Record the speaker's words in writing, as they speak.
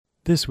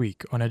This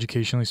week on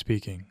Educationally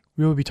Speaking,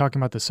 we will be talking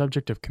about the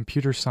subject of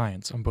computer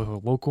science on both a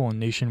local and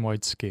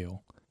nationwide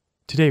scale.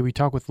 Today we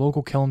talk with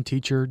local Kellam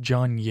teacher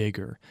John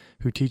Yager,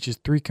 who teaches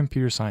 3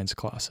 computer science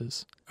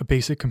classes: a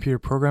basic computer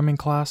programming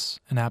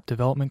class, an app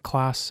development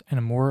class, and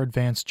a more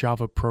advanced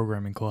Java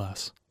programming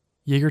class.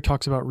 Yager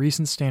talks about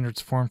recent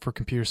standards formed for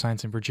computer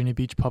science in Virginia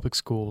Beach public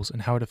schools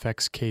and how it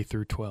affects K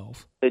through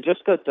 12. They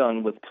just got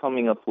done with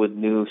coming up with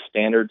new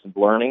standards of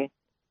learning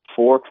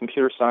for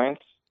computer science,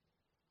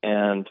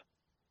 and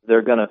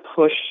they're going to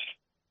push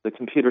the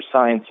computer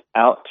science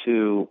out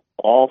to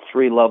all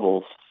 3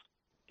 levels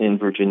in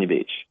Virginia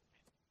Beach.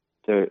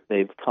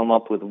 They've come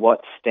up with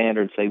what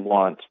standards they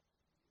want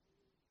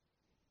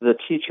the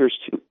teachers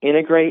to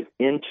integrate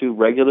into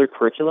regular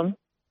curriculum.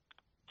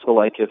 So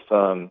like if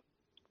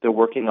they're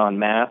working on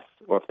math,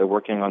 or if they're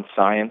working on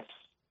science,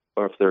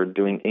 or if they're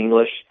doing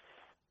English,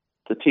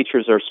 the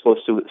teachers are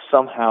supposed to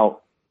somehow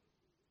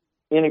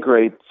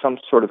integrate some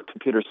sort of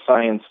computer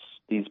science,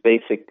 these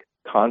basic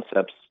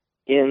concepts,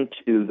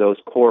 into those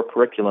core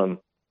curriculum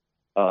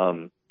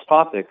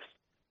topics,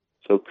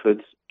 so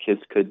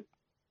kids could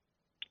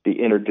be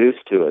introduced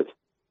to it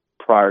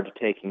prior to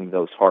taking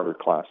those harder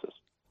classes.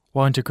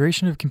 While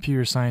integration of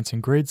computer science in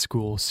grade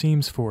school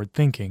seems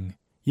forward-thinking,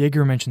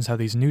 Yager mentions how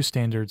these new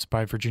standards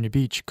by Virginia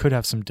Beach could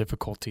have some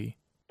difficulty.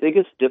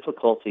 Biggest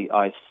difficulty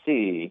I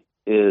see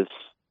is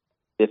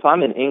if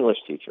I'm an English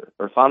teacher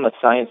or if I'm a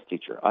science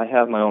teacher, I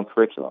have my own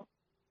curriculum.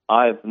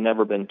 I've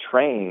never been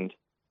trained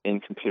in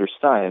computer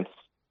science,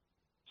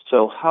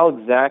 so how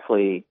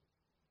exactly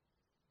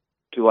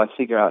do I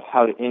figure out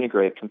how to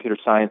integrate computer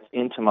science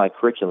into my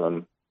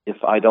curriculum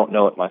if I don't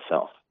know it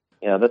myself?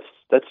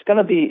 That's going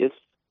to be.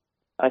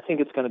 I think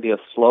it's going to be a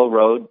slow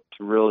road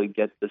to really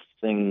get this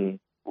thing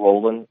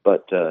rolling,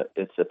 but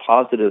it's a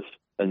positive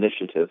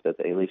initiative that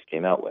they at least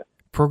came out with.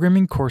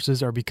 Programming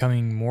courses are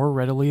becoming more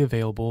readily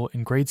available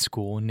in grade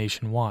school and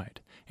nationwide,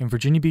 and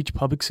Virginia Beach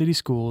public city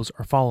schools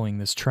are following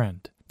this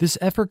trend. This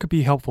effort could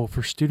be helpful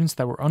for students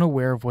that were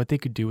unaware of what they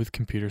could do with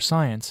computer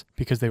science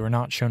because they were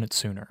not shown it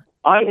sooner.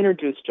 I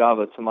introduced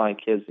Java to my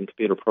kids in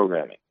computer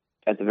programming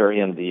at the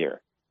very end of the year,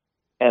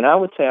 and I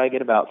would say I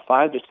get about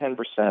 5 to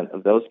 10%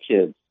 of those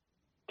kids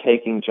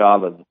taking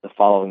Java the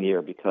following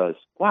year because,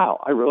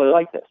 wow, I really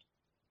like this.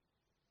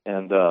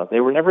 And they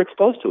were never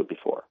exposed to it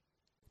before.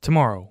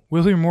 Tomorrow,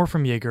 we'll hear more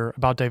from Yager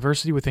about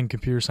diversity within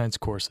computer science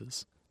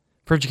courses.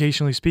 For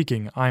Educationally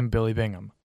Speaking, I'm Billy Bingham.